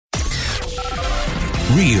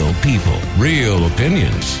Real people, real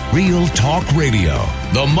opinions, real talk radio.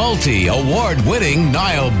 The multi-award-winning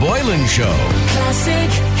Niall Boylan Show. Classic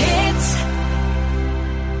hits.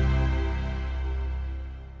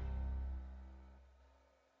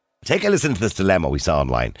 Take a listen to this dilemma we saw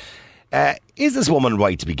online. Is this woman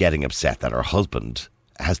right to be getting upset that her husband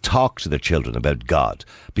has talked to their children about God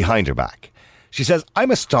behind her back? She says,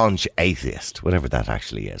 I'm a staunch atheist, whatever that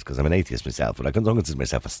actually is, because I'm an atheist myself, but I don't consider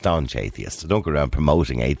myself a staunch atheist. I don't go around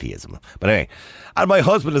promoting atheism. But anyway, and my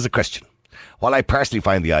husband is a Christian. While I personally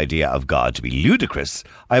find the idea of God to be ludicrous,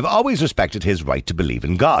 I have always respected his right to believe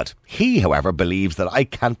in God. He, however, believes that I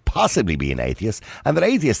can't possibly be an atheist and that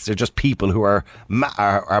atheists are just people who are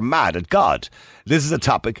mad at God. This is a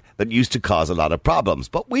topic that used to cause a lot of problems,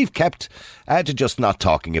 but we've kept to just not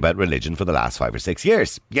talking about religion for the last 5 or 6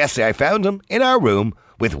 years. Yesterday I found him in our room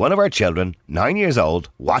with one of our children, 9 years old,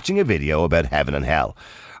 watching a video about heaven and hell.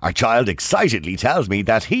 Our child excitedly tells me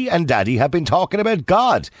that he and Daddy have been talking about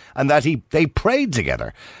God and that they prayed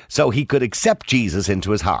together so he could accept Jesus into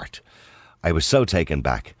his heart. I was so taken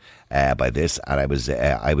back by this, and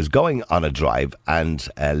I was going on a drive and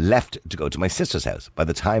left to go to my sister's house. By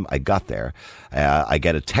the time I got there, I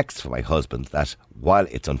get a text from my husband that while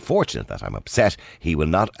it's unfortunate that I'm upset, he will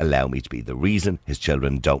not allow me to be the reason his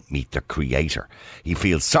children don't meet their creator. He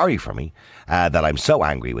feels sorry for me, that I'm so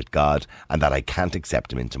angry with God and that I can't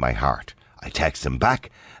accept him into my heart. I text him back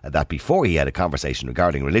that before he had a conversation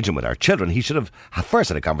regarding religion with our children, he should have first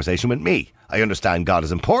had a conversation with me. I understand God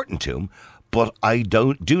is important to him, but I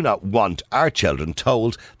do not want our children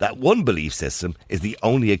told that one belief system is the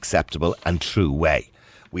only acceptable and true way.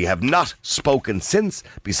 We have not spoken since,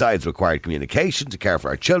 besides required communication to care for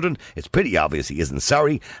our children. It's pretty obvious he isn't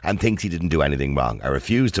sorry and thinks he didn't do anything wrong. I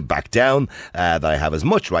refuse to back down, that I have as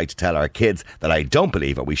much right to tell our kids that I don't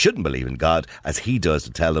believe or we shouldn't believe in God as he does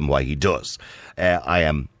to tell them why he does.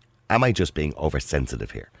 Am I just being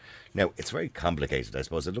oversensitive here? Now, it's very complicated, I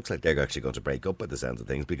suppose. It looks like they're actually going to break up by the sounds of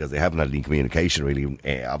things because they haven't had any communication really,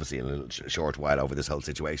 obviously, in a little short while over this whole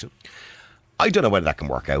situation. I don't know whether that can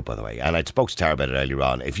work out, by the way, and I spoke to Tara about it earlier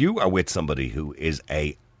on. If you are with somebody who is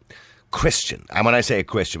a Christian, and when I say a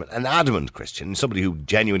Christian, an adamant Christian, somebody who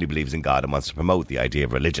genuinely believes in God and wants to promote the idea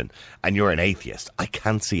of religion, and you're an atheist, I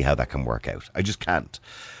can't see how that can work out. I just can't.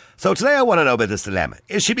 So today I want to know about this dilemma.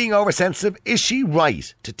 Is she being oversensitive? Is she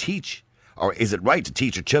right to teach, or is it right to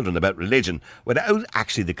teach your children about religion without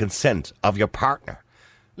actually the consent of your partner?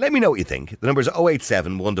 Let me know what you think. The number is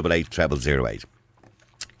 087 188 0008.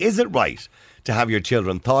 Is it right to have your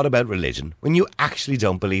children thought about religion when you actually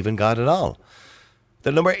don't believe in God at all?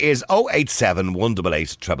 The number is 087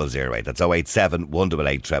 188 0008. That's 087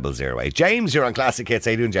 188 0008. James, you're on Classic Hits.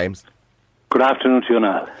 How you doing, James? Good afternoon to you,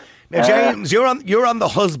 Niall. Now, James, you're on the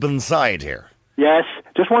husband's side here. Yes.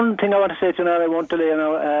 Just one thing I want to say to you, Niall. I won't delay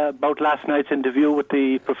about last night's interview with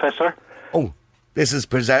the professor. Oh, this is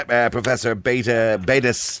Professor Beta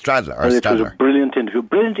Stradler. It was a brilliant interview.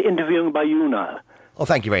 Brilliant interviewing by you, Niall. Oh,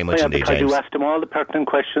 thank you very much indeed, because James. You asked him all the pertinent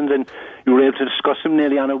questions and you were able to discuss them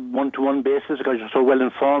nearly on a one-to-one basis because you're so well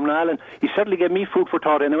informed, Niall, and he certainly gave me food for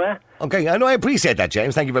thought anyway. Okay, I know, I appreciate that,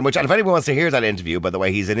 James. Thank you very much. And if anyone wants to hear that interview, by the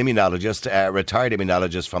way, he's an immunologist, retired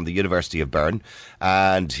immunologist from the University of Bern,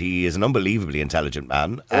 and he is an unbelievably intelligent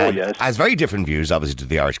man. And yes. has very different views, obviously, to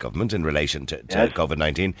the Irish government in relation to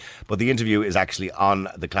COVID-19. But the interview is actually on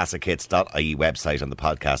the classichits.ie website on the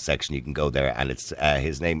podcast section. You can go there, and it's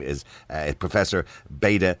his name is Professor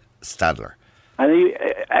Beta Stradler.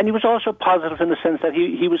 And he was also positive in the sense that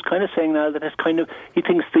he was kind of saying now that he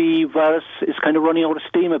thinks the virus is kind of running out of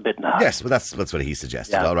steam a bit now. Yes, well that's what he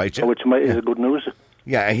suggested. All right, Jim. Which is a good news.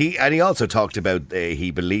 Yeah, he also talked about he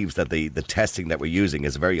believes that the testing that we're using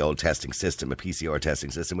is a very old testing system, a PCR testing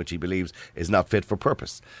system, which he believes is not fit for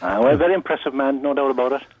purpose. Well, very impressive man, no doubt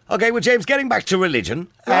about it. Okay, well, James, getting back to religion,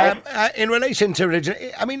 in relation to religion,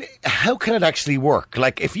 I mean, how can it actually work?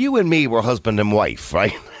 Like, if you and me were husband and wife,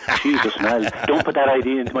 right? Jesus, man, don't put that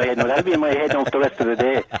idea into my head. No, that'll be in my head now for the rest of the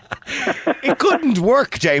day. It couldn't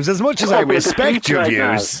work, James, as much as I respect your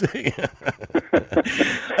views.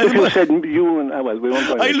 If you said you and... well, we won't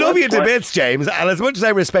go I love you to bits, James, and as much as I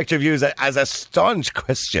respect your views as a staunch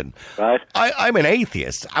Christian, right? I'm an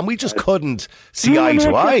atheist, and we just couldn't see eye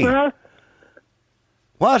to eye. Now?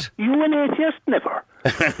 What? You an atheist? Never.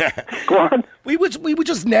 Go on. We would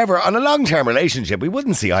just never, on a long-term relationship, we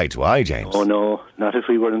wouldn't see eye to eye, James. Oh, no. Not if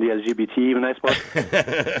we were in the LGBT even, I suppose.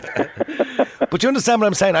 But you understand what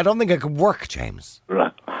I'm saying? I don't think it could work, James.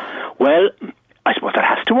 Right. Well, I suppose that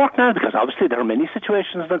has to work now, because obviously there are many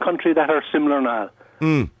situations in the country that are similar now.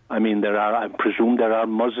 I mean, I presume there are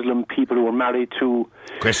Muslim people who are married to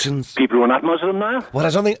Christians? people who are not Muslim now. Well, I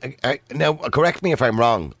don't think... now, correct me if I'm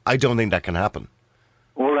wrong. I don't think that can happen.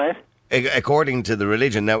 All right. According to the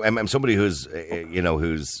religion, now I'm somebody who's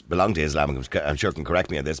who's belonged to Islam. I'm sure can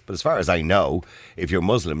correct me on this, but as far as I know, if you're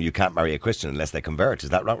Muslim, you can't marry a Christian unless they convert. Is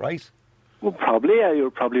that not right? Well, probably.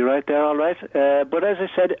 You're probably right there. All right. But as I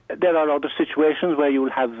said, there are other situations where you'll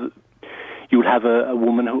have a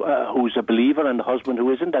woman who's a believer and a husband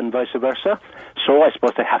who isn't, and vice versa. So I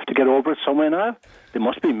suppose they have to get over it somewhere now. There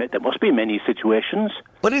must be many situations.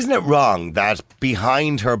 But isn't it wrong that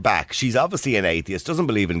behind her back, she's obviously an atheist, doesn't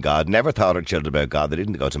believe in God, never taught her children about God, they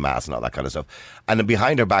didn't go to mass and all that kind of stuff, and then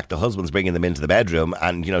behind her back the husband's bringing them into the bedroom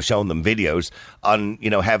and showing them videos on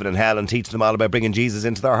heaven and hell and teaching them all about bringing Jesus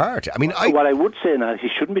into their heart? I mean, what I would say now, he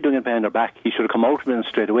shouldn't be doing it behind her back. He should have come out with it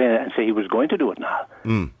straight away and say he was going to do it now.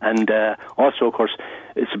 And also, of course,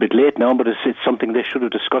 it's a bit late now, but it's something they should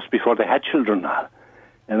have discussed before they had children now.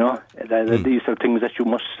 These are things that you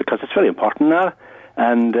must, because it's very important now,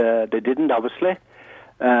 and they didn't, obviously.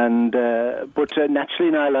 And but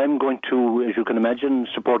naturally now I'm going to, as you can imagine,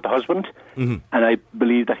 support the husband, and I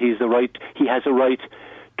believe that he has a right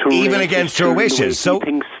to even against her wishes. So he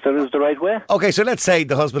thinks that is the right way. Okay, so let's say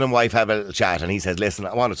the husband and wife have a little chat, and he says, "Listen,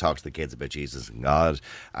 I want to talk to the kids about Jesus and God,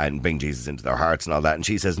 and bring Jesus into their hearts and all that," and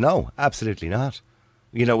she says, "No, absolutely not.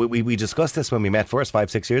 We discussed this when we met first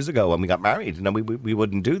 5-6 years ago when we got married. We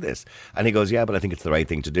wouldn't do this." And he goes, "Yeah, but I think it's the right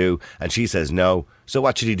thing to do." And she says, "No." So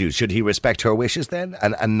what should he do? Should he respect her wishes then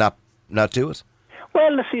and not do it?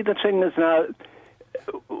 Well, see, the thing is now,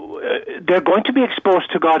 they're going to be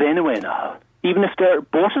exposed to God anyway now, even if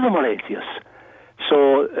both of them are atheists.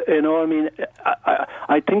 So,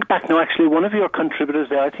 I think back now, actually, one of your contributors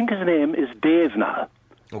there, I think his name is Dave now.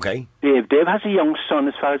 Okay. Dave has a young son,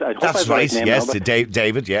 as far as I hope. That's right. Yes, now,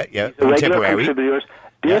 David. Yeah. Regular contributors.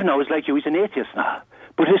 Dave now is like you. He's an atheist now,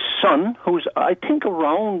 but his son, who's I think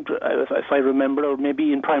around, if I remember, or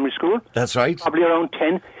maybe in primary school. That's right. Probably around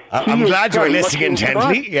 10. I'm glad you're listening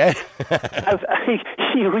intently. Yeah.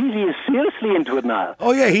 He really is seriously into it now.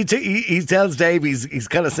 Oh yeah, he tells Dave he's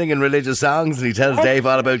kind of singing religious songs, and he tells Dave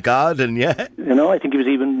all about God, and yeah. I think he was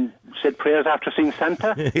even said prayers after seeing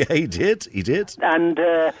Santa. Yeah, he did. And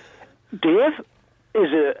Dave is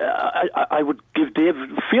I would give Dave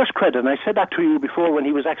fierce credit, and I said that to you before when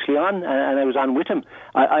he was actually on, and I was on with him.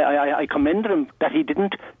 I commended him that he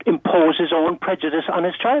didn't impose his own prejudice on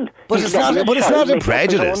his child. But it's not a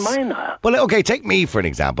prejudice. Well, okay, take me for an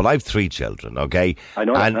example. I have 3 children, okay? I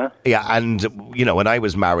know that, huh? Yeah, and, when I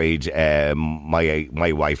was married,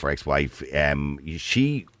 my wife or ex-wife,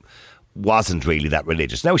 she wasn't really that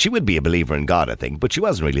religious. Now, she would be a believer in God, I think, but she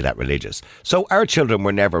wasn't really that religious. So our children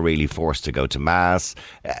were never really forced to go to mass,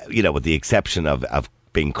 with the exception of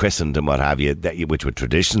being christened and what have you, which were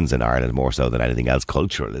traditions in Ireland more so than anything else,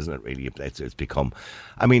 cultural, isn't it, really? It's become...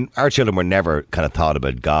 I mean, our children were never kind of thought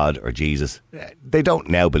about God or Jesus. They don't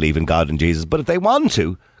now believe in God and Jesus, but if they want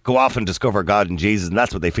to go off and discover God and Jesus, and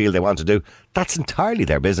that's what they feel they want to do, that's entirely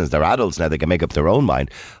their business. They're adults now, they can make up their own mind.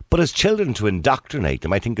 But as children, to indoctrinate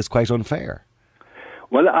them, I think is quite unfair.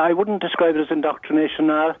 Well, I wouldn't describe it as indoctrination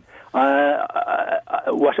now.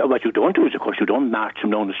 What you don't do is, of course, you don't march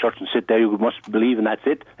them down the church and sit there. You must believe, and that's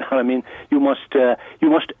it. I mean, you must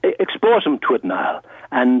expose them to it now,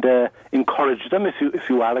 and encourage them if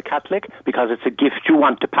you are a Catholic, because it's a gift you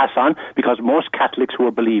want to pass on. Because most Catholics who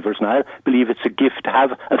are believers now believe it's a gift to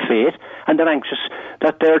have a faith, and they're anxious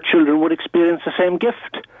that their children would experience the same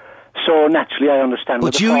gift. So naturally, I understand.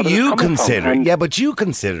 But you consider, but you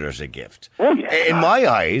consider it a gift. Oh yes. In my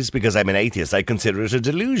eyes, because I'm an atheist, I consider it a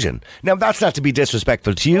delusion. Now, that's not to be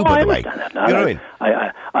disrespectful to you, by the way. You know what I mean?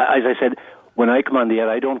 As I said, when I come on the air,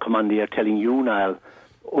 I don't come on the air telling you, Niall,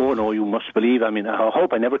 oh no, you must believe. I mean, I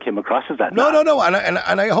hope I never came across as that. No,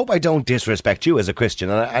 and I hope I don't disrespect you as a Christian,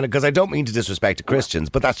 and because I don't mean to disrespect Christians,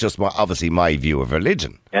 but that's just obviously my view of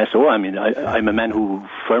religion. Yeah, so I mean, I'm a man who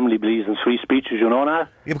firmly believes in free speech, as you know now.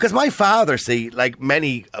 Yeah, because my father, like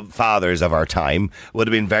many fathers of our time, would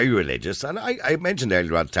have been very religious, and I mentioned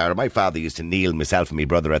earlier on, Tara, my father used to kneel, myself and my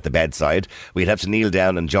brother, at the bedside. We'd have to kneel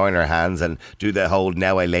down and join our hands and do the whole,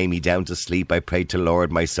 now I lay me down to sleep, I pray to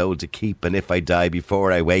Lord my soul to keep, and if I die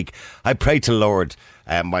before I wake, I pray to Lord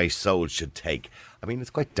my soul should take. I mean,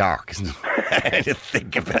 it's quite dark, isn't it? To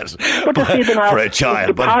think about it for a child.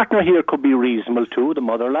 The partner here could be reasonable too, the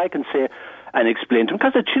mother, and say, and explain to them,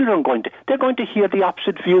 because the children they're going to hear the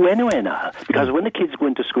opposite view anyway now. Because when the kids go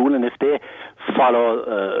into school, and if they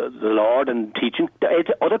follow the Lord and teaching,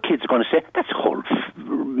 the other kids are going to say, that's a whole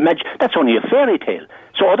that's only a fairy tale.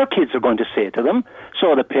 So other kids are going to say to them.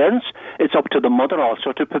 So the parents, it's up to the mother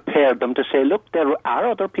also to prepare them to say, look, there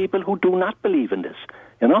are other people who do not believe in this,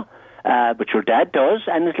 you know. But your dad does,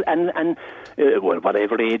 and well,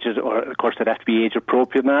 whatever age is, or of course, it'd have to be age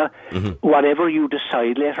appropriate now. Whatever you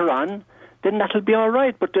decide later on, then that'll be all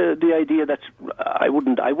right. But the idea that I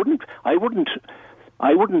wouldn't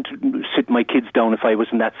sit my kids down if I was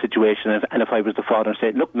in that situation, and if I was the father, and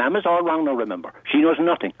say, look, Mama's all wrong now, remember. She knows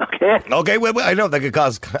nothing, okay? Okay, well, I know that could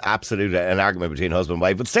cause absolute an argument between husband and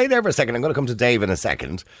wife, but stay there for a second. I'm going to come to Dave in a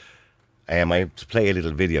second. I have to play a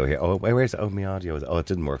little video here. Oh, where's my audio? Oh, it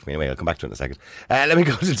didn't work for me. Anyway, I'll come back to it in a second. Let me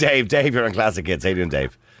go to Dave. Dave, you're on Classic Hits. How you doing,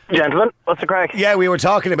 Dave? Gentlemen, what's the crack? Yeah, we were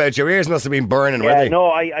talking about your ears must have been burning, weren't they?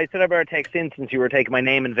 No, I said I better take sin since you were taking my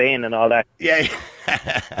name in vain and all that. Yeah.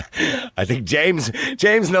 I think James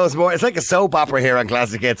knows more. It's like a soap opera here on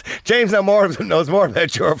Classic Hits. James knows more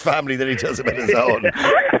about your family than he does about his own.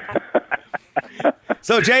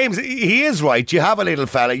 So, James, he is right. You have a little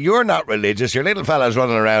fella. You're not religious. Your little fella's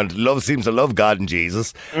running around, seems to love God and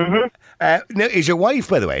Jesus. Now, is your wife,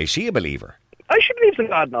 by the way, is she a believer? She believes in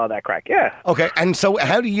God and all that crack, yeah. Okay, and so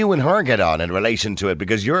how do you and her get on in relation to it?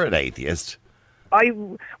 Because you're an atheist. Well,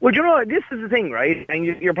 you know, this is the thing, right? And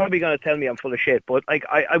you're probably going to tell me I'm full of shit, but like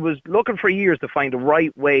I was looking for years to find the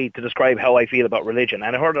right way to describe how I feel about religion,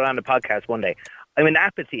 and I heard it on the podcast one day. I'm an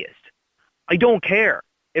apatheist. I don't care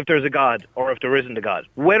if there's a God or if there isn't a God.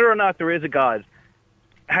 Whether or not there is a God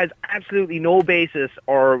has absolutely no basis,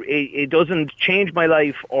 or it doesn't change my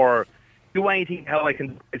life or do anything how I can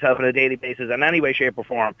do myself on a daily basis in any way, shape or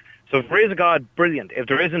form. So if there is a God, brilliant. If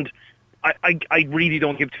there isn't, I really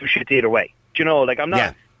don't give two shits either way. Do you know, like I'm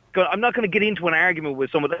not going to get into an argument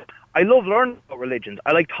with someone. I love learning about religions.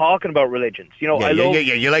 I like talking about religions. You know,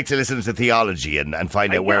 you like to listen to theology and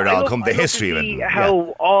find out where it all comes, the history of it.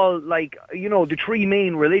 How all, like, you know, the three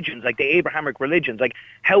main religions, like the Abrahamic religions, like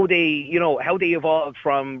how they evolved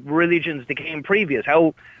from religions that came previous.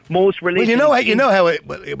 How most religions. Well, you know how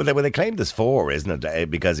they claim there's four, isn't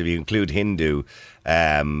it? Because if you include Hindu,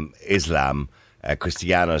 Islam,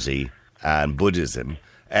 Christianity, and Buddhism.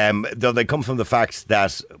 Though they come from the fact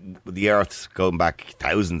that the Earth, going back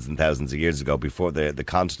thousands and thousands of years ago, before the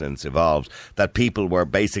continents evolved, that people were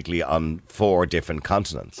basically on 4 different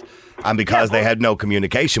continents. And because they had no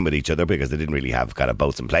communication with each other, because they didn't really have kind of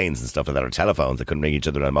boats and planes and stuff like that, or telephones, they couldn't ring each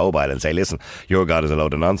other on mobile and say, listen, your God is a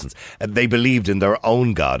load of nonsense. They believed in their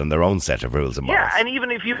own God and their own set of rules and morals. Yeah, and even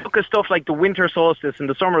if you look at stuff like the winter solstice and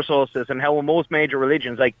the summer solstice, and how in most major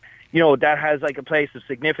religions, like, you know, that has like a place of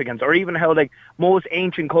significance, or even how like most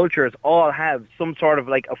ancient cultures all have some sort of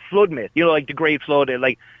like a flood myth, you know, like the Great Flood,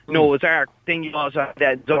 like Noah's Ark thing. You also have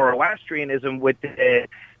that Zoroastrianism with the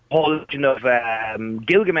whole legend of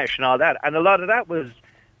Gilgamesh and all that, and a lot of that was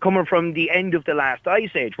coming from the end of the last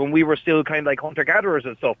ice age, when we were still kind of like hunter-gatherers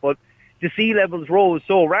and stuff. But the sea levels rose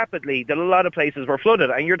so rapidly that a lot of places were flooded,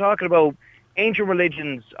 and you're talking about ancient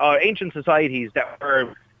religions or ancient societies that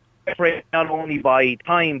were separated not only by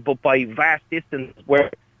time but by vast distance,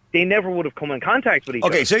 where they never would have come in contact with each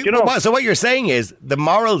other. Okay, so what you're saying is the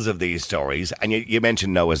morals of these stories, and you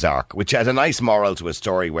mentioned Noah's Ark, which has a nice moral to a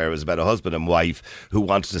story where it was about a husband and wife who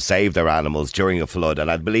wanted to save their animals during a flood,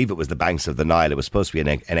 and I believe it was the banks of the Nile. It was supposed to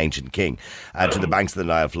be an ancient king, to the banks of the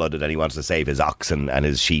Nile flooded, and he wanted to save his oxen and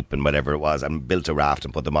his sheep and whatever it was, and built a raft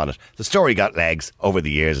and put them on it. The story got legs over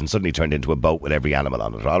the years and suddenly turned into a boat with every animal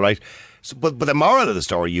on it, all right? So, but the moral of the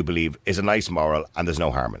story, you believe, is a nice moral, and there's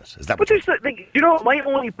no harm in it. Is that? But there's like, you know, my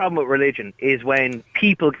only problem with religion is when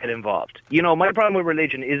people get involved. You know, my problem with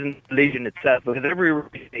religion isn't religion itself, because every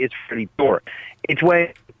religion is fairly pure. It's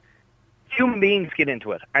when human beings get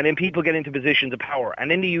into it, and then people get into positions of power,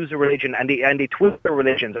 and then they use a religion, and they twist their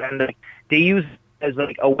religions, and like, they use it as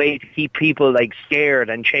like a way to keep people like scared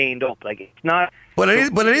and chained up. Like, it's not. But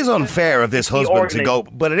it is unfair of this husband to go.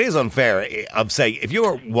 But it is unfair of, say, if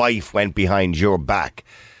your wife went behind your back,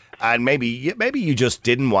 and maybe you just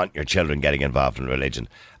didn't want your children getting involved in religion,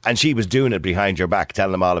 and she was doing it behind your back,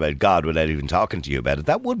 telling them all about God without even talking to you about it.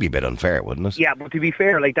 That would be a bit unfair, wouldn't it? Yeah, but to be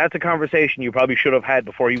fair, like, that's a conversation you probably should have had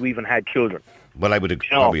before you even had children. Well, I would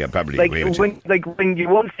probably agree with you. When you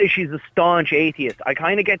once say she's a staunch atheist, I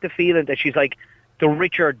kind of get the feeling that she's like the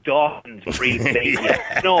Richard Dawkins breed baby.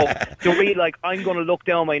 No, to read like, I'm going to look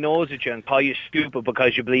down my nose at you and call you stupid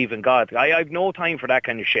because you believe in God. I have no time for that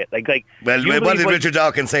kind of shit. Like. Well, what did Richard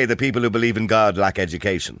Dawkins say? The people who believe in God lack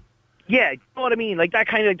education. Yeah, you know what I mean? Like, that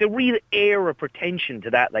kind of, like, the real air of pretension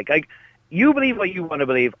to that. Like, you believe what you want to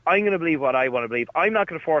believe. I'm going to believe what I want to believe. I'm not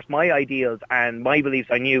going to force my ideals and my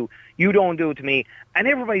beliefs on you. You don't do it to me. And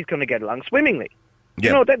everybody's going to get along swimmingly.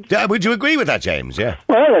 You know, that, Yeah, would you agree with that, James? Yeah.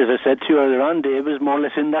 Well, as I said to you earlier on, Dave is more or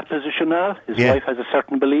less in that position now. His wife has a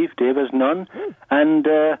certain belief, Dave has none. And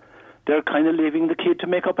they're kind of leaving the kid to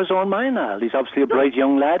make up his own mind now. He's obviously a bright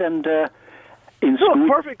young lad, and in school...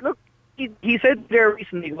 No, perfect. Look, he said there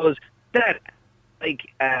recently, he goes, Dad, like,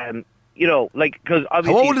 you know, like, because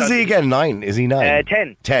obviously... How old is he again? 9? Is he 9?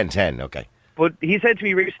 10. 10, okay. But he said to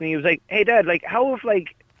me recently, he was like, hey, Dad, like, how if,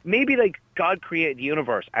 like, maybe, like, God created the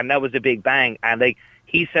universe, and that was the Big Bang, and, like,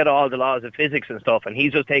 he set all the laws of physics and stuff, and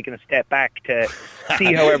he's just taking a step back to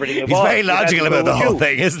see how everything evolves. He's very logical about the whole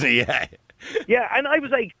thing, isn't he? Yeah. Yeah, and I was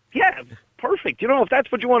like, yeah, perfect. You know, if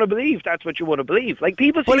that's what you want to believe, that's what you want to believe. Like,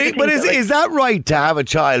 people seem to think is that right to have a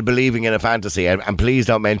child believing in a fantasy? And please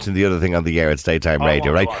don't mention the other thing on the air at daytime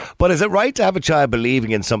radio, right? But is it right to have a child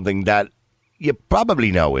believing in something that you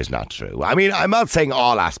probably know is not true? I mean, I'm not saying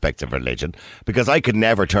all aspects of religion, because I could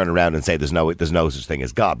never turn around and say there's no such thing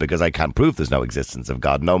as God, because I can't prove there's no existence of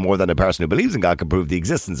God, no more than a person who believes in God can prove the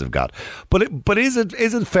existence of God. But is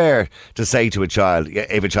it fair to say to a child,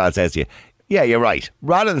 if a child says to you, yeah, you're right,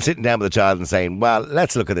 rather than sitting down with a child and saying, well,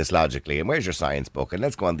 let's look at this logically, and where's your science book, and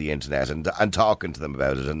let's go on the internet and talking to them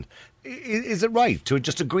about it, and is it right to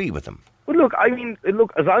just agree with them? Well, look, I mean,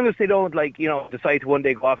 as long as they don't, like, you know, decide to one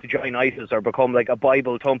day go off to join ISIS or become, like, a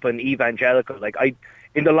Bible-thumping evangelical, like,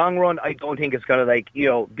 in the long run, I don't think it's going to, like, you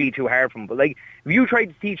know, be too hard for them. But, like, if you try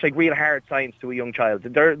to teach, like, real hard science to a young child,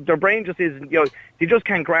 their brain just isn't, you know, they just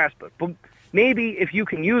can't grasp it. But maybe if you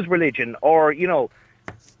can use religion or, you know,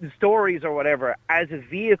 stories or whatever as a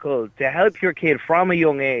vehicle to help your kid from a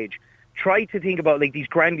young age, try to think about, like, these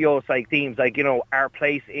grandiose, like, themes, like, you know, our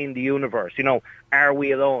place in the universe, you know, are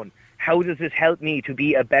we alone? How does this help me to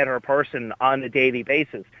be a better person on a daily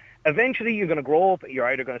basis? Eventually, you're going to grow up. You're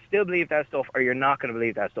either going to still believe that stuff or you're not going to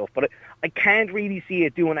believe that stuff. But I can't really see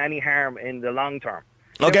it doing any harm in the long term.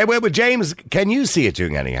 Okay, well, but James, can you see it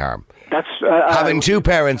doing any harm? That's having two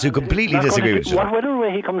parents who completely disagree with each other. Whatever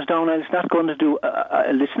way he comes down, it's not going to do.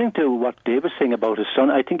 Listening to what Dave was saying about his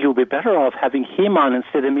son, I think you'll be better off having him on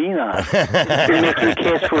instead of me now. You're making a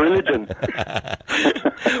case for religion.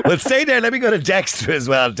 Well, stay there. Let me go to Dexter as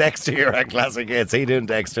well. Dexter, you're on Classic Hits. How you doing,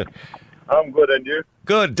 Dexter? I'm good, and you?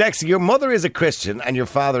 Good. Dexter, your mother is a Christian and your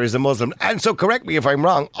father is a Muslim. And so correct me if I'm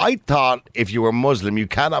wrong. I thought if you were Muslim, you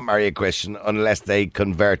cannot marry a Christian unless they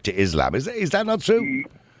convert to Islam. Is that not true?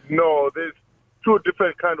 No, there's two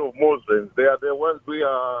different kind of Muslims. They are the ones we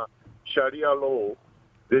are Sharia law.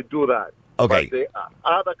 They do that. Okay. But the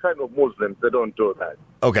other kind of Muslims, they don't do that.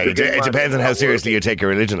 Okay. It depends on how seriously you take your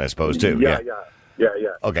religion, I suppose, too. Yeah.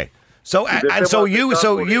 Okay. So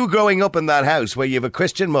you growing up in that house where you have a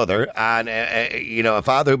Christian mother and you know, a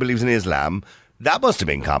father who believes in Islam, that must have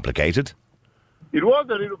been complicated. It was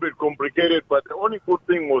a little bit complicated, but the only good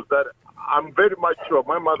thing was that I'm very much sure.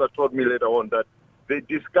 My mother told me later on that they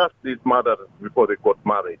discussed these matters before they got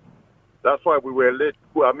married. That's why we were left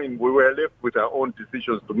with our own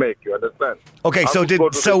decisions to make. You understand? Okay.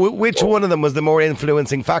 Which one of them was the more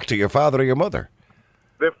influencing factor, your father or your mother?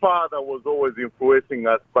 The father was always influencing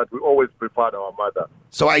us, but we always preferred our mother.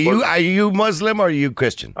 So are you Muslim or are you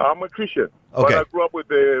Christian? I'm a Christian, okay. But I grew up with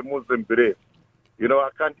the Muslim belief. You know,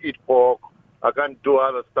 I can't eat pork. I can't do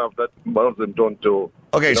other stuff that Muslims don't do.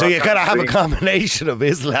 Okay, so you kind of have a combination of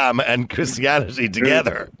Islam and Christianity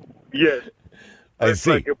together. Yes. It's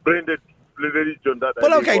like a blended religion that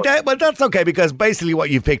well, okay, that's okay, because basically what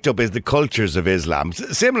you've picked up is the cultures of Islam.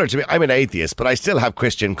 Similar to me, I'm an atheist, but I still have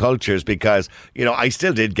Christian cultures because, you know, I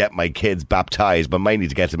still did get my kids baptised, but mainly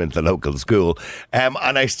to get them into the local school. And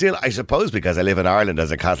I suppose because I live in Ireland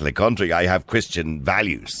as a Catholic country, I have Christian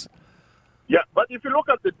values. Yeah, but if you look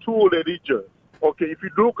at the two religions, okay, if you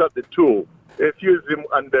look at the two, atheism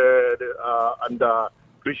and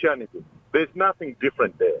Christianity, there's nothing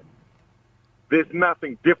different there. There's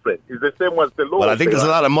nothing different. It's the same as the Lord. Well, I think there's a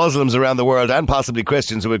lot of Muslims around the world and possibly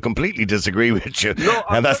Christians who would completely disagree with you. No,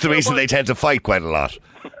 and that's the reason they tend to fight quite a lot.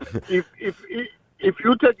 If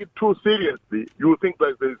you take it too seriously, you think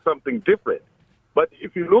like there's something different. But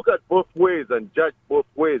if you look at both ways and judge both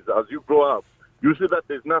ways as you grow up, you see that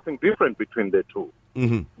there's nothing different between the two.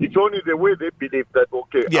 Mm-hmm. It's only the way they believe that,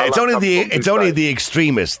 okay... Yeah, Allah it's only the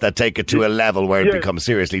extremists that take it to a level where it becomes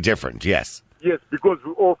seriously different, yes. Yes, because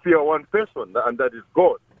we all fear one person, and that is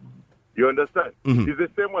God. You understand? Mm-hmm. It's the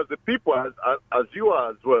same as the people, as you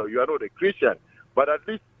are as well. You are not a Christian, but at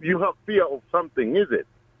least you have fear of something, is it?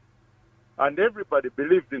 And everybody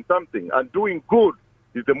believes in something, and doing good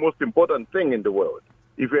is the most important thing in the world.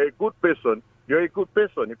 If you're a good person, you're a good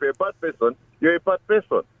person. If you're a bad person, you're a bad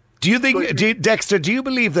person. Do you think, Dexter, do you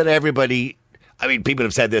believe that everybody... I mean, people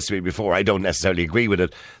have said this to me before, I don't necessarily agree with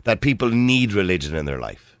it, that people need religion in their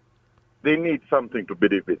life? they need something to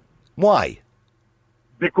believe in Why?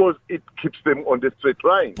 because it keeps them on the straight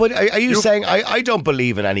line. But are you saying I don't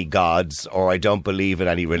believe in any gods or I don't believe in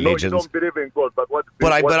any No, you religions? don't believe in God, but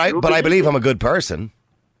but I believe in, I'm a good person.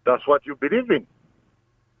 that's what you believe in.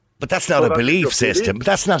 But that's not So a that's belief your system. belief.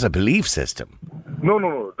 That's not a belief system.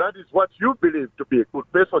 No. That is what you believe to be a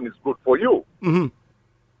good person is good for you. Mm-hmm.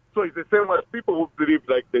 So it's the same as people who believe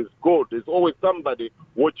like there's God. There's always somebody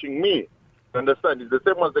watching me. Understand? It's the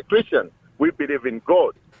same as the Christian. We believe in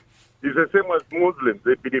God. It's the same as Muslims.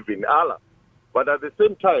 They believe in Allah. But at the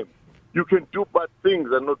same time, you can do bad things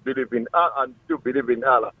and not believe in Allah and still believe in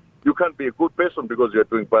Allah. You can't be a good person because you're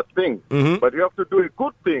doing bad things. Mm-hmm. But you have to do a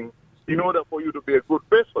good thing in order for you to be a good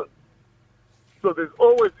person. So there's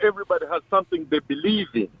always, everybody has something they believe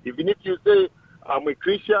in. Even if you say, I'm a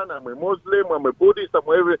Christian, I'm a Muslim, I'm a Buddhist,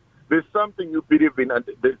 there's something you believe in and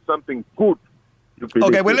there's something good you believe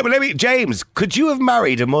Okay, in. well, let me, James, could you have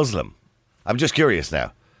married a Muslim? I'm just curious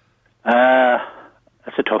now.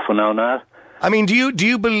 That's a tough one now, Niall. I mean, do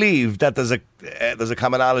you believe that there's a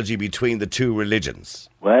commonality between the two religions?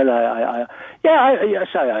 Well, yes,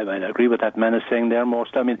 I might agree with that man is saying there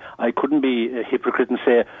most. I mean, I couldn't be a hypocrite and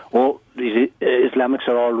say, oh, these Islamics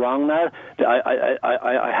are all wrong now.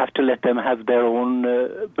 I have to let them have their own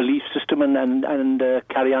belief system and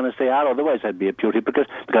carry on as they are. Otherwise, I'd be a pure hypocrite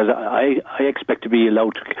because I expect to be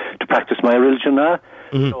allowed to practice my religion now.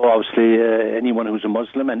 Mm-hmm. So obviously, anyone who's a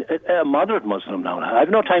Muslim and a moderate Muslim now, I have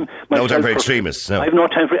no time. No time for extremists. No. I have no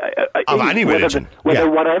time for of any religion.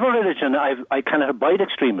 Whatever religion, I kind of abide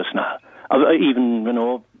extremists now. Even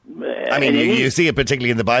I mean, you see it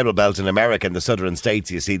particularly in the Bible Belt in America, in the southern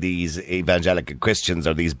states. You see these evangelical Christians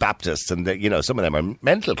or these Baptists, and some of them are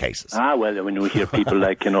mental cases. Well, when we hear people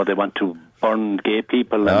like they want to burn gay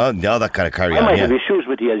people. And no, that kind of carry I on. might have issues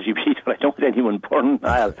with the LGBT, but I don't want anyone burned.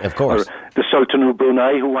 Of course, or the Sultan of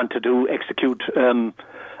Brunei who wanted to execute.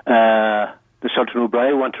 The Sultan of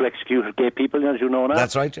Brunei want to execute gay people, as you know now.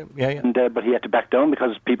 That's right, Jim. Yeah. And, but he had to back down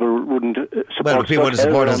because people wouldn't support. Well, people wouldn't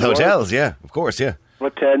support his hotels. Yeah, of course. Yeah.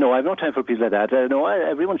 But no, I have no time for people like that.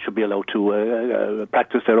 Everyone should be allowed to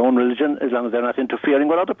practice their own religion as long as they're not interfering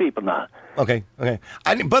with other people now. Okay.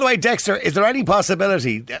 And by the way, Dexter, is there any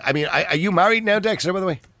possibility? I mean, are you married now, Dexter? By the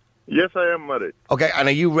way. Yes, I am married. Okay, and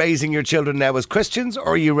are you raising your children now as Christians, or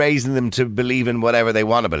are you raising them to believe in whatever they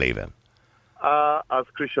want to believe in? As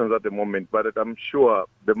Christians at the moment, but I'm sure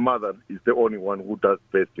the mother is the only one who does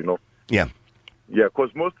best, Yeah. Yeah,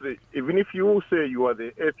 because mostly, even if you say you are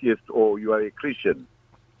the atheist or you are a Christian,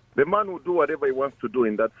 the man will do whatever he wants to do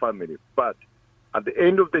in that family. But at the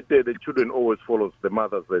end of the day, the children always follows the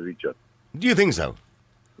mother's religion. Do you think so?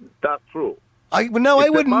 That's true. I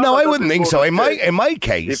wouldn't think so. In my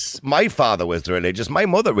case, my father was religious. My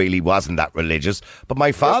mother really wasn't that religious, but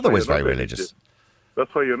my father was very religious.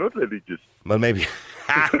 That's why you're not religious. Well, maybe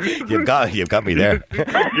you've got me there.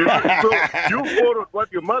 You followed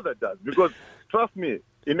what your mother does, because trust me,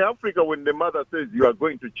 in Africa, when the mother says you are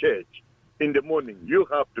going to church in the morning, you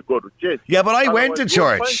have to go to church. Yeah, but I went to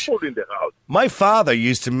church. Find food in the house. My father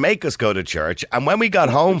used to make us go to church, and when we got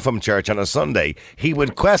home from church on a Sunday, he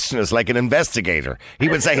would question us like an investigator. He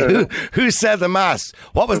would say, "Who said the mass?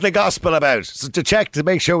 What was the gospel about?" So to check to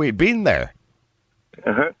make sure we'd been there.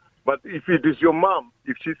 Uh-huh. But if it is your mom,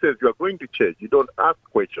 if she says you are going to church, you don't ask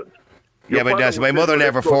questions. Yeah, but yes, my mother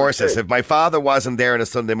never forced us. If my father wasn't there on a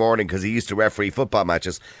Sunday morning because he used to referee football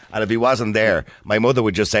matches, and if he wasn't there, my mother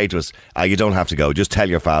would just say to us, you don't have to go. Just tell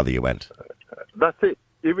your father you went. That's it.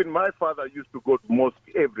 Even my father used to go to mosque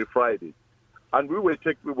every Friday. And he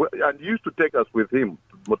used to take us with him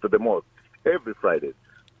to the mosque every Friday.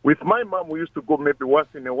 With my mom, we used to go maybe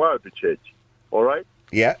once in a while to church. All right?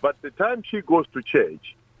 Yeah. But the time she goes to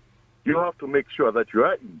church, you have to make sure that you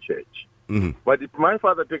are in church. Mm-hmm. But if my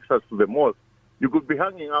father takes us to the mosque, you could be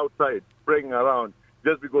hanging outside, praying around,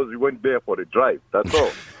 just because you went there for a drive. That's all.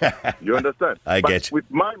 You understand? I get you. With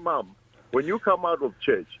my mom, when you come out of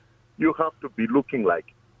church, you have to be looking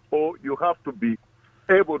like, or you have to be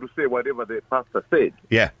able to say whatever the pastor said.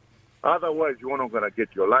 Yeah. Otherwise, you're not going to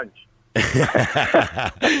get your lunch.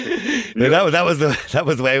 That was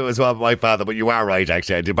the way it was with my father. But you are right,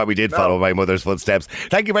 actually. I probably did follow my mother's footsteps.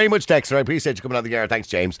 Thank you very much, Dexter. I appreciate you coming on the air. Thanks,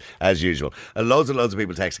 James, as usual. Loads and loads of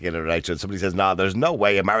people texting in tonight. Somebody says, "No, there's no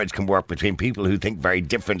way a marriage can work between people who think very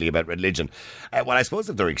differently about religion." Well, I suppose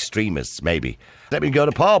if they're extremists, maybe. Let me go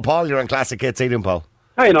to Paul. Paul, you're on Classic Hits. How you doing, Paul?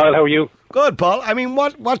 Hi, Niall. How are you? Good, Paul. I mean,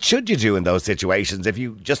 what should you do in those situations if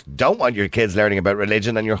you just don't want your kids learning about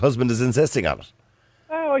religion and your husband is insisting on it?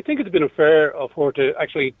 I think it's been unfair of her to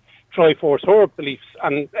actually try force her beliefs,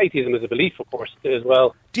 and atheism is a belief, of course, as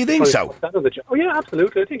well. Do you think so? Oh, yeah,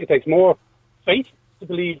 absolutely. I think it takes more faith to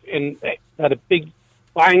believe in that a big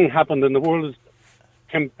bang happened and the world is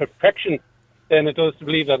perfection than it does to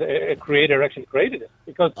believe that a creator actually created it.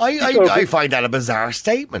 Because I find that a bizarre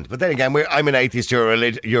statement. But then again, I'm an atheist.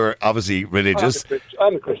 You're obviously religious.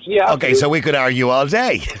 I'm a Christian. Yeah. Okay, so we could argue all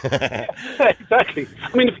day. Exactly.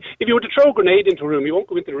 I mean, if you were to throw a grenade into a room, you won't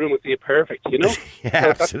go into the room and see it perfect. You know.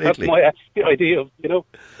 Yeah, so absolutely. That's my idea of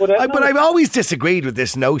But I've always disagreed with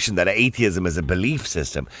this notion that atheism is a belief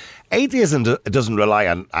system. Atheism doesn't rely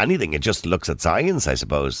on anything. It just looks at science, I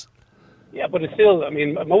suppose. Yeah, but it's still, I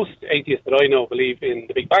mean, most atheists that I know believe in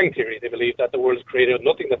the Big Bang Theory. They believe that the world is created out of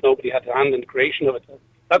nothing, that nobody had a hand in the creation of it.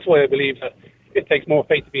 That's why I believe that it takes more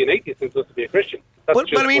faith to be an atheist than it does to be a Christian.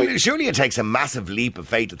 But I mean, surely it takes a massive leap of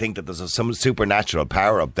faith to think that there's some supernatural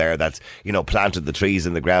power up there that's, planted the trees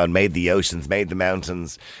in the ground, made the oceans, made the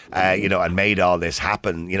mountains, and made all this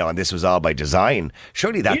happen, and this was all by design.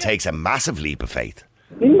 Surely that takes a massive leap of faith.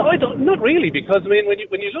 No, not really, because, I mean, when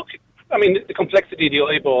you look... I mean, the complexity of the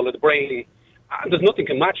eyeball or the brain, there's nothing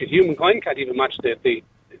can match it. Humankind can't even match the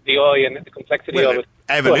eye and the complexity of it.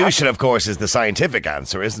 Evolution, of course, is the scientific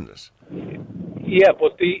answer, isn't it? Yeah,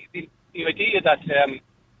 but the idea that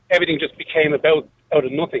everything just became out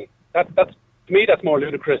of nothing, that's to me, that's more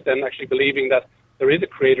ludicrous than actually believing that there is a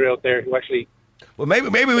creator out there who actually... Well, maybe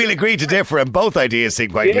we'll agree to differ, and both ideas seem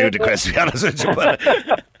quite ludicrous, to be honest with you.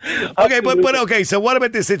 But, okay, so what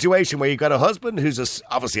about this situation where you've got a husband who's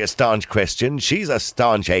obviously a staunch Christian, she's a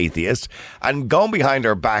staunch atheist, and going behind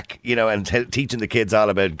her back, and teaching the kids all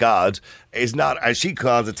about God is not, as she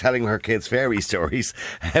calls it, telling her kids fairy stories.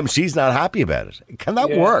 She's not happy about it. Can that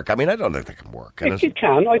work? I mean, I don't think that can work. It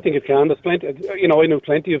can. I think it can. There's plenty. I know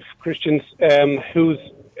plenty of Christians whose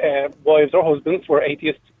wives or husbands were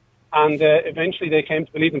atheists. And eventually they came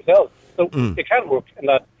to believe themselves. So it can work in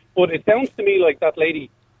that. But it sounds to me like that lady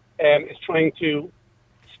is trying to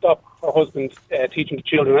stop her husband teaching the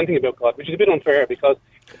children anything about God, which is a bit unfair because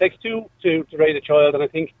it takes two to raise a child. And I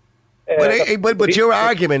think... But your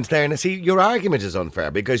argument there, and see, your argument is unfair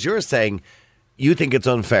because you're saying you think it's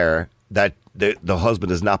unfair that the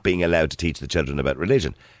husband is not being allowed to teach the children about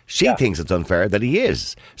religion. She thinks it's unfair that he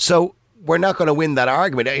is. So... we're not going to win that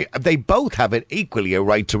argument. They both have equally a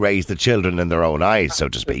right to raise the children in their own eyes, so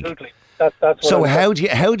to speak. Absolutely. That's so how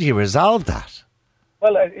do you resolve that?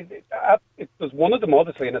 Well, there's one of them,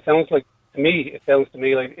 obviously, and it sounds to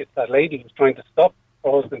me like it's that lady who's trying to stop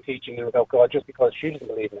her husband teaching her about God just because she doesn't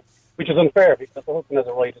believe in it, which is unfair because the husband has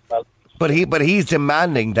a right as well. But he's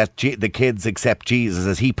demanding that the kids accept Jesus,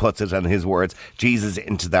 as he puts it in his words, Jesus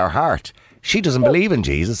into their heart. She doesn't believe in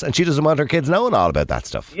Jesus, and she doesn't want her kids knowing all about that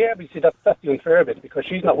stuff. Yeah, but see, that's the unfair bit because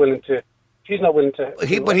she's not willing to.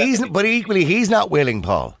 But equally, he's not willing,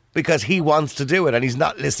 Paul, because he wants to do it, and he's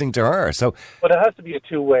not listening to her. So, but it has to be a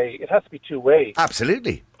two-way. It has to be two-way.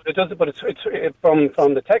 Absolutely. But it doesn't. But it's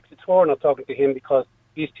from the text. It's her not talking to him because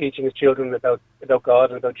he's teaching his children about God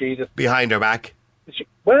and about Jesus behind her back.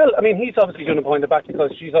 Well, I mean, he's obviously doing it behind her back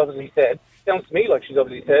because she's obviously said. Sounds to me like she's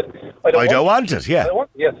obviously said, I don't want it. Yeah.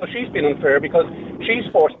 So she's been unfair because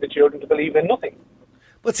she's forcing the children to believe in nothing.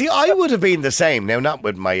 But see, I would have been the same. Now, not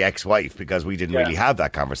with my ex-wife because we didn't really have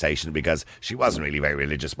that conversation because she wasn't really very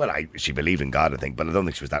religious. Well, she believed in God, I think, but I don't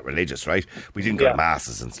think she was that religious, right? We didn't go to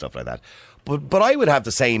masses and stuff like that. But I would have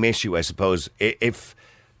the same issue, I suppose, if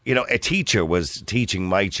a teacher was teaching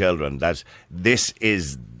my children that this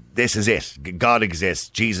is it. God exists,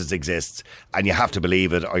 Jesus exists, and you have to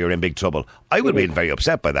believe it or you're in big trouble. I would be very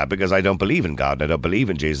upset by that because I don't believe in God and I don't believe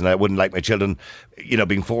in Jesus, and I wouldn't like my children,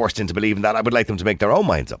 being forced into believing that. I would like them to make their own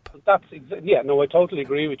minds up. I totally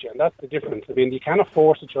agree with you, and that's the difference. I mean, you cannot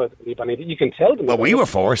force a child to believe anything. You can tell them. Well, we were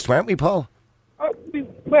forced, weren't we, Paul? We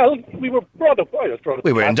were brought up. I was brought up.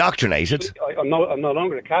 We were indoctrinated. I'm no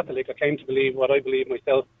longer a Catholic. I came to believe what I believe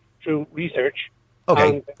myself through research. Okay.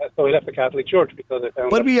 And so I left the Catholic Church because I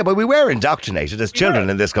found. But we were indoctrinated as children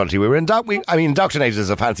in this country. Indoctrinated is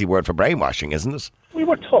a fancy word for brainwashing, isn't it? We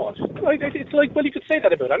were taught. It's like, well, you could say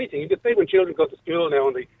that about anything. You could say when children go to school now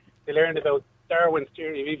and they learn about Darwin's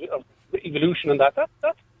theory of evolution and that's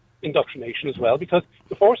indoctrination as well because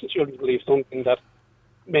you're forcing children to believe something that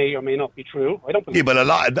may or may not be true. I don't believe.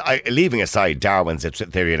 Yeah, but leaving aside Darwin's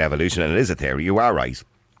theory of evolution, and it is a theory, you are right.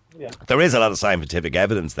 Yeah. There is a lot of scientific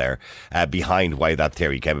evidence there behind why that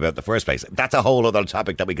theory came about in the first place. That's a whole other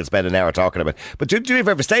topic that we could spend an hour talking about. But do you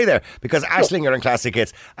ever stay there? Because Aisling in Classic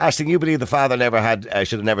Hits. Aisling, you believe the father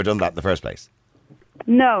should have never done that in the first place?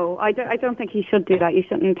 No, I don't think he should do that. You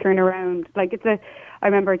shouldn't turn around. I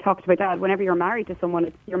remember I talked to my dad, whenever you're married to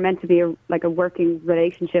someone, you're meant to be a working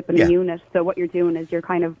relationship and a unit. So what you're doing is you're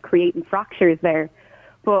kind of creating fractures there.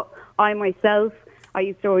 But I myself...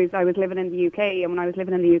 I was living in the UK, and when I was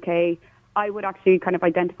living in the UK, I would actually kind of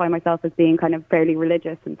identify myself as being kind of fairly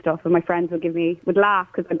religious and stuff, and my friends would laugh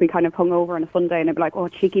because I'd be kind of hungover on a Sunday and I'd be like, oh,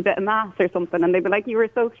 cheeky bit of mass or something, and they'd be like, you were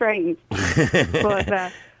so strange.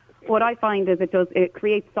 But what I find is it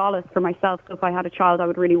creates solace for myself. So if I had a child, I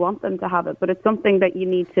would really want them to have it, but it's something that you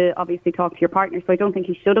need to obviously talk to your partner, so I don't think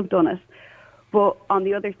he should have done it. But on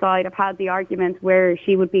the other side, I've had the argument where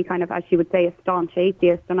she would be kind of, as she would say, a staunch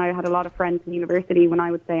atheist. And I had a lot of friends in university when I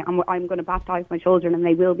would say, I'm going to baptise my children and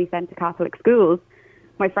they will be sent to Catholic schools.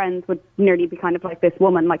 My friends would nearly be kind of like this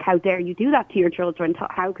woman, like, how dare you do that to your children?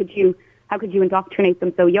 How could you indoctrinate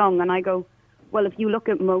them so young? And I go, well, if you look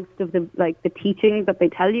at most of the teachings that they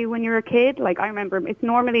tell you when you're a kid, like I remember, it's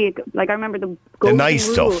normally like I remember the nice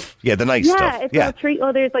rule. stuff. Yeah, the nice stuff. It's about treat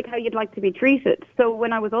others like how you'd like to be treated. So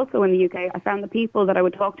when I was also in the UK, I found the people that I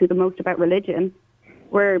would talk to the most about religion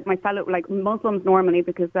were my fellow, like Muslims normally,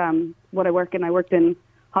 because what I worked in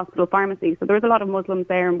hospital pharmacy. So there was a lot of Muslims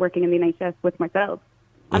there and working in the NHS with myself.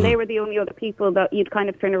 And they were the only other people that you'd kind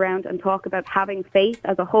of turn around and talk about having faith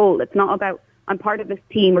as a whole. It's not about I'm part of this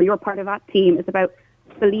team or you're part of that team. It's about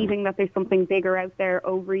believing that there's something bigger out there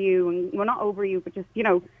over you. And, well, not over you, but just, you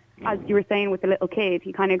know, as you were saying with the little kid,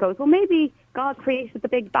 he kind of goes, well, maybe God created the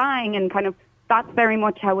Big Bang. And kind of that's very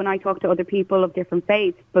much how when I talk to other people of different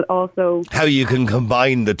faiths, but also how you can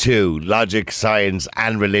combine the two, logic, science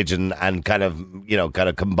and religion, and kind of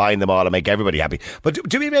combine them all and make everybody happy. But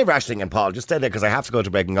do me a favour, Aisling and Paul, just stay there because I have to go to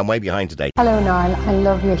break and I'm way behind today. Hello, Niall. I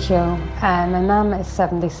love your show. My mum is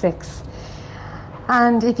 76.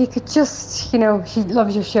 And if you could just, she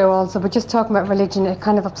loves your show also, but just talking about religion, it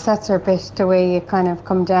kind of upsets her a bit, the way you kind of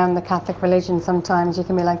come down the Catholic religion sometimes. You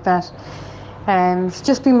can be like that. So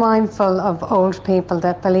just be mindful of old people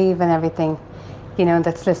that believe in everything,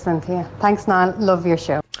 that's listening to you. Thanks, Niall. Love your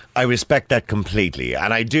show. I respect that completely.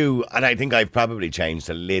 And I do. And I think I've probably changed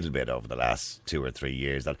a little bit over the last 2 or 3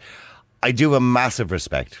 years. That I do have a massive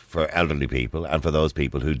respect for elderly people and for those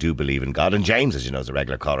people who do believe in God. And James, as you know, is a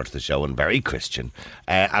regular caller to the show and very Christian.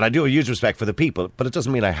 And I do have a huge respect for the people, but it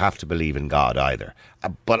doesn't mean I have to believe in God either.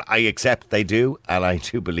 But I accept they do, and I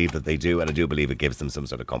do believe that they do, and I do believe it gives them some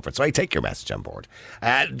sort of comfort. So I take your message on board.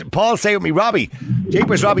 Paul, stay with me. Robbie.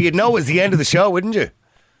 Jeepers, Robbie, you'd know it was the end of the show, wouldn't you?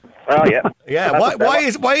 Oh, yeah. Yeah.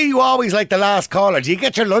 Why are you always like the last caller? Do you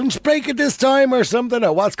get your lunch break at this time or something?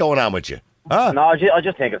 Or what's going on with you? Huh? No, I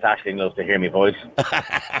just think it's actually nice to hear my voice.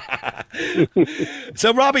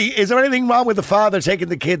 So, Robbie, is there anything wrong with the father taking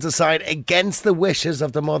the kids aside against the wishes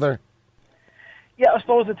of the mother? Yeah, I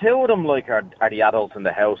suppose the two of them are the adults in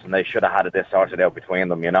the house, and they should have had this sorted out between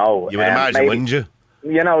them, You would imagine, wouldn't you?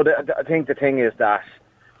 I think the thing is that,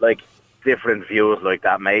 different views like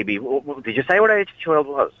that, maybe. Did you say what age the child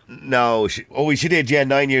was? No. She did, yeah,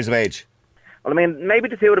 9 years of age. Well, I mean, maybe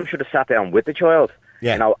the two of them should have sat down with the child.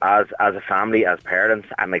 Yeah. As a family, as parents,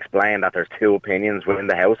 and explain that there's two opinions within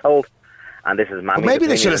the household, and this is Mammy's maybe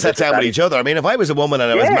they should have sat down with daddy's. each other. I mean, if I was a woman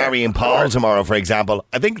and I was marrying Paul tomorrow, for example,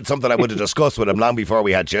 I think it's something I would have discussed with him long before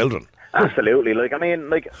we had children. Absolutely. My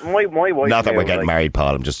wife... Not that we're getting married,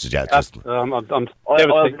 Paul. I'm just suggesting. I'll do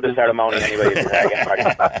the ceremony anyway.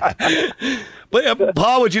 But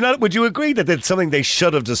Paul, would you agree that it's something they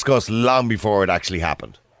should have discussed long before it actually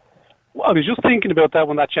happened? Well, I was just thinking about that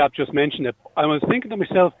when that chap just mentioned it. I was thinking to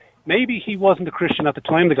myself, maybe he wasn't a Christian at the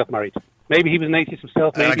time they got married. Maybe he was an atheist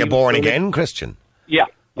himself. Maybe like a born-again Christian? Yeah.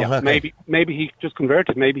 Oh, okay. Maybe he just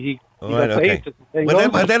converted. Maybe he got saved.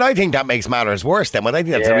 Well, then I think that makes matters worse then. Well, I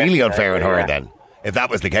think that's really unfair on her then, if that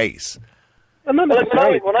was the case. When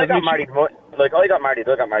I got married,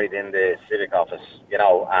 I got married in the civic office,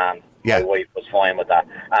 and my wife was fine with that.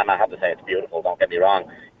 And I have to say it's beautiful, don't get me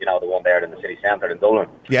wrong, the one there in the city centre in Dublin.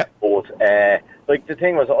 Yeah. But, the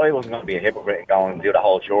thing was, I wasn't going to be a hypocrite and go and do the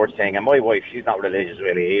whole church thing. And my wife, she's not religious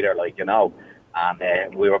really either,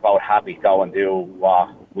 and we were both happy to go and do what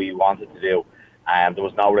we wanted to do. And there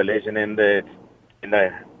was no religion in the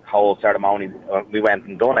whole ceremony. We went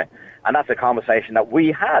and done it. And that's a conversation that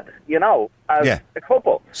we had, as a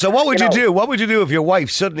couple. So what would you do? What would you do if your wife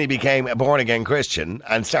suddenly became a born-again Christian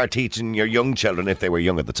and started teaching your young children, if they were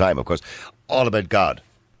young at the time, of course, all about God?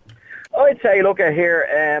 I'd say, look at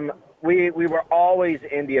here, we were always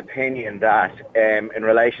in the opinion that in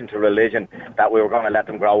relation to religion that we were going to let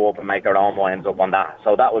them grow up and make their own minds up on that.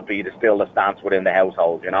 So that would be still the stance within the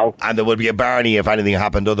household, And there would be a Barney if anything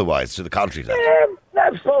happened otherwise, to the contrary.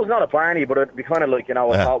 I suppose not a Barney, but it'd be kind of I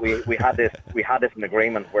thought we had this in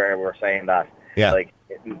agreement where we're saying that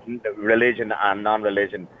religion and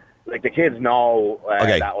non-religion, the kids know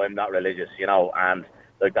that I'm not religious, and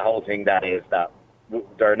the whole thing that is that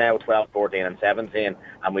they're now 12, 14 and 17,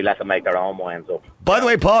 and we let them make their own minds up. By the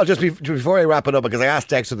way, Paul, just before I wrap it up, because I asked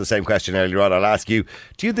Dexter the same question earlier on, I'll ask you,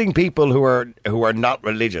 do you think people who are not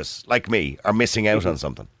religious, like me, are missing out on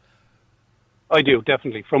something? I do,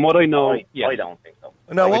 definitely. From what I know, I don't think so.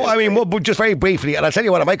 No, well, I mean, just very briefly, and I'll tell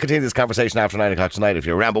you what, I might continue this conversation after 9 o'clock tonight if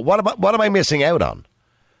you're around, but what am I missing out on?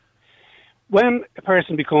 When a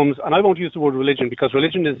person becomes, and I won't use the word religion because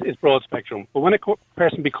religion is broad spectrum, but when a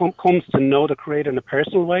person comes to know the Creator in a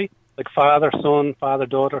personal way, like father, son, father,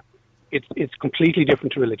 daughter, it's completely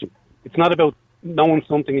different to religion. It's not about knowing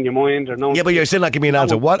something in your mind or knowing... Yeah, but you're still not giving me an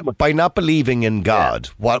answer. What, by not believing in God,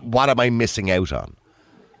 what am I missing out on?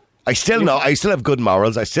 I still have good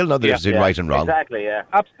morals. I still know there's right and wrong. Exactly, yeah.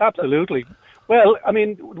 Absolutely. Well, I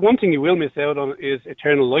mean, one thing you will miss out on is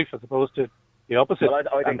eternal life as opposed to the opposite. Well,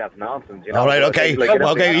 I think that's nonsense. You know? All right, okay.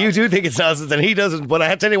 Okay, you do think it's nonsense and he doesn't, but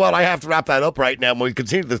I tell you what, I have to wrap that up right now and we'll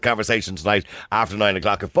continue this conversation tonight after 9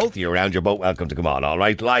 o'clock. If both of you are around, you're both welcome to come on, all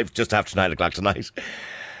right? Live just after 9 o'clock tonight.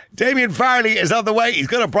 Damien Farley is on the way. He's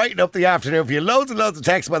going to brighten up the afternoon for you. Loads and loads of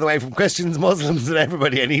texts, by the way, from Christians, Muslims and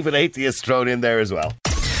everybody, and even atheists thrown in there as well.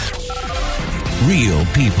 Real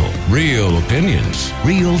people, real opinions,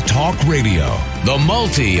 real talk radio. The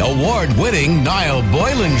multi-award-winning Niall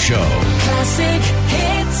Boylan Show. Classic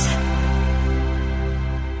hits.